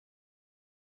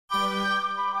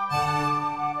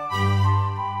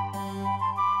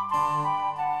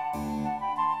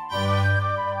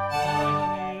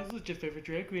is your favorite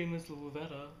drag queen, Miss Lulu.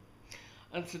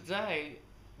 And today,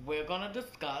 we're gonna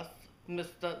discuss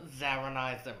Mr.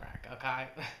 Zaranyzerak, okay?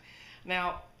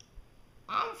 Now,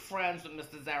 I'm friends with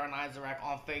Mr. Zaranyzerak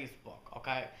on Facebook,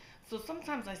 okay? So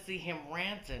sometimes I see him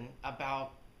ranting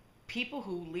about people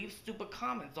who leave stupid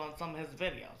comments on some of his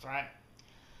videos, right?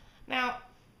 Now,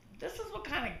 this is what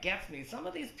kind of gets me. Some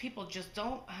of these people just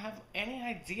don't have any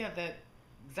idea that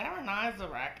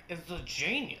Zaranyzerak is a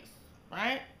genius,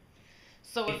 right?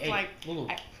 So it's like, Lulu,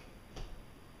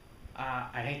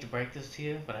 I hate to break this to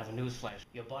you, but I have a news flash.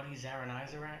 Your buddy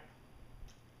Zaranyzerak,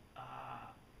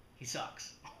 he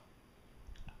sucks.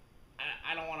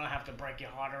 I don't want to have to break your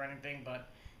heart or anything, but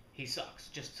he sucks,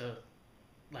 just to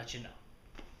let you know.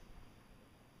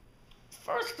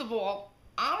 first of all,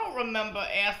 I don't remember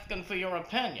asking for your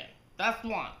opinion. That's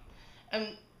one.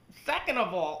 And second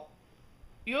of all,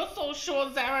 you're so sure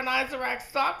Zaranyzerak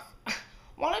sucks?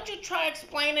 Why don't you try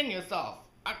explaining yourself?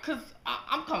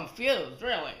 I'm confused,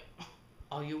 really.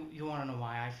 Oh, you want to know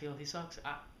why I feel he sucks?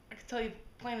 I can tell you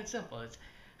plain and simple. It's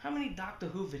how many Doctor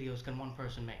Who videos can one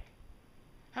person make?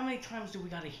 How many times do we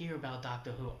got to hear about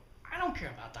Doctor Who? I don't care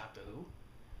about Doctor Who.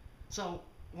 So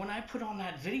when I put on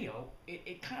that video,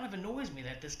 it kind of annoys me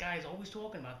that this guy is always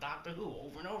talking about Doctor Who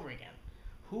over and over again.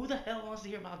 Who the hell wants to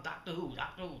hear about Doctor Who?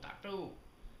 Doctor Who? Doctor Who?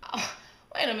 Oh,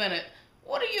 wait a minute.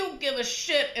 What do you give a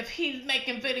shit if he's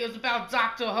making videos about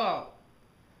Doctor Who?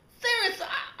 Seriously,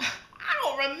 I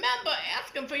don't remember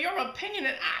asking for your opinion,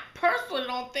 and I personally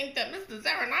don't think that Mr.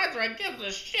 Zaranyzerak gives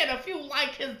a shit if you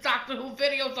like his Doctor Who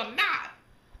videos or not.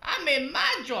 I mean,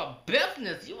 mind your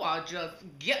business. You are just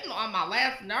getting on my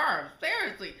last nerve.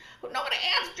 Seriously, nobody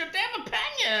asked your damn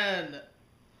opinion.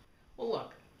 Well,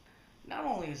 look, not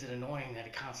only is it annoying that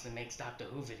he constantly makes Doctor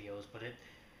Who videos, but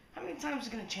how many times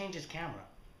is he going to change his camera?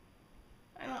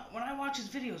 When I watch his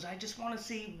videos, I just want to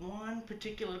see one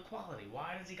particular quality.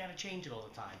 Why does he got to change it all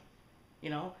the time?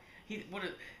 You know,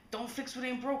 don't fix what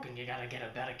ain't broken. You got to get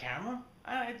a better camera?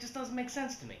 It just doesn't make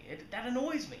sense to me. That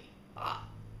annoys me.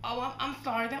 I'm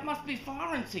sorry. That must be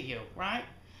foreign to you, right?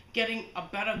 Getting a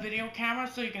better video camera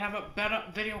so you can have a better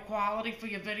video quality for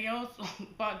your videos.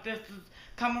 But this is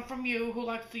coming from you who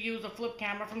likes to use a flip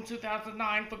camera from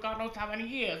 2009 for God knows how many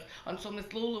years, until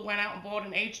Miss Lulu went out and bought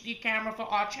an HD camera for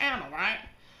our channel, right?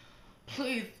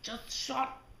 Please, just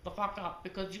shut the fuck up,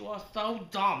 because you are so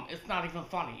dumb. It's not even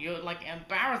funny. You're like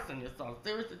embarrassing yourself.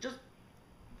 Seriously,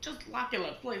 just lock your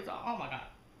lips, please. Oh my God.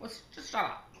 Just shut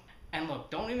up. And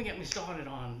look, don't even get me started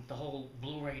on the whole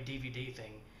Blu-ray DVD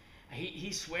thing.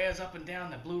 He swears up and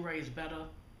down that Blu-ray is better.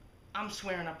 I'm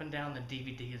swearing up and down that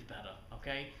DVD is better,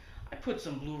 okay? I put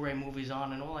some Blu-ray movies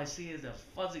on and all I see is a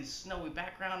fuzzy, snowy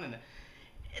background and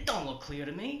it don't look clear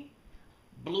to me.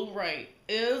 Blu-ray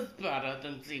is better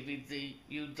than DVD,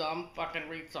 you dumb fucking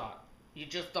retard. You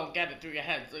just don't get it through your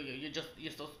head, so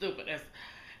you're so stupid.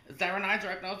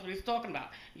 Zaranyzerak knows what he's talking about.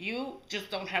 You just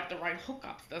don't have the right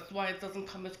hookups. That's why it doesn't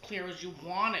come as clear as you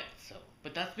want it to.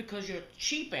 But that's because you're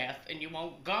cheap ass and you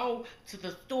won't go to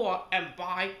the store and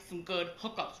buy some good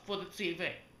hookups for the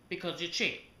TV because you're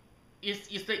cheap. You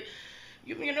see,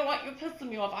 you know what? You're pissing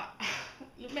me off.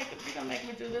 You're gonna make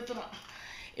me do this.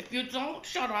 If you don't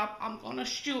shut up, I'm gonna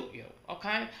shoot you.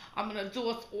 Okay? I'm gonna do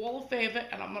us all a favor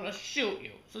and I'm gonna shoot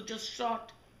you. So just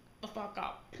shut the fuck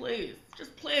up, please.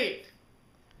 Just please.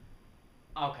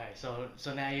 Okay, so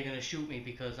now you're gonna shoot me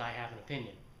because I have an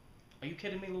opinion. Are you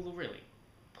kidding me, Lulu? Really?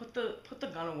 Put the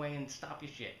gun away and stop your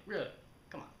shit. Really?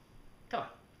 Come on.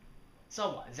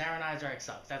 So what? Zaranyzerak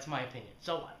sucks. That's my opinion.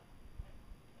 So what?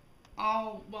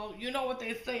 Oh, well, you know what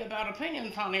they say about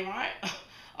opinions, honey, right?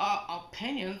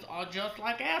 Opinions are just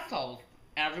like assholes.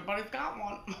 Everybody's got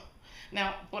one.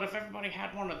 Now, but if everybody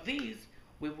had one of these,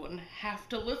 we wouldn't have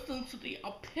to listen to the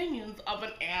opinions of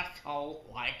an asshole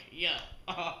like you.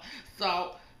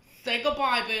 So, say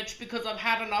goodbye, bitch, because I've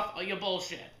had enough of your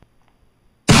bullshit.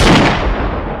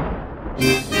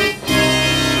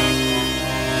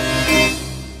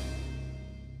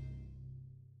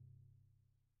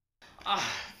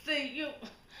 See,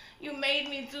 you made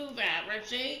me do that,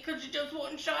 Richie, because you just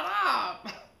wouldn't shut up.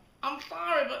 I'm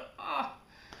sorry, but,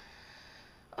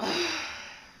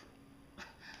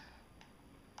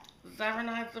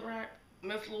 Zaranyzerak,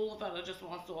 Miss Lulu just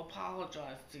wants to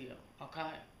apologize to you,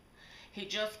 okay? He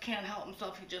just can't help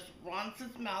himself. He just runs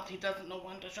his mouth. He doesn't know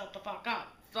when to shut the fuck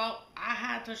up. So I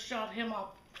had to shut him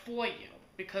up for you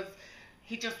because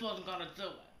he just wasn't gonna do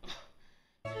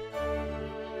it.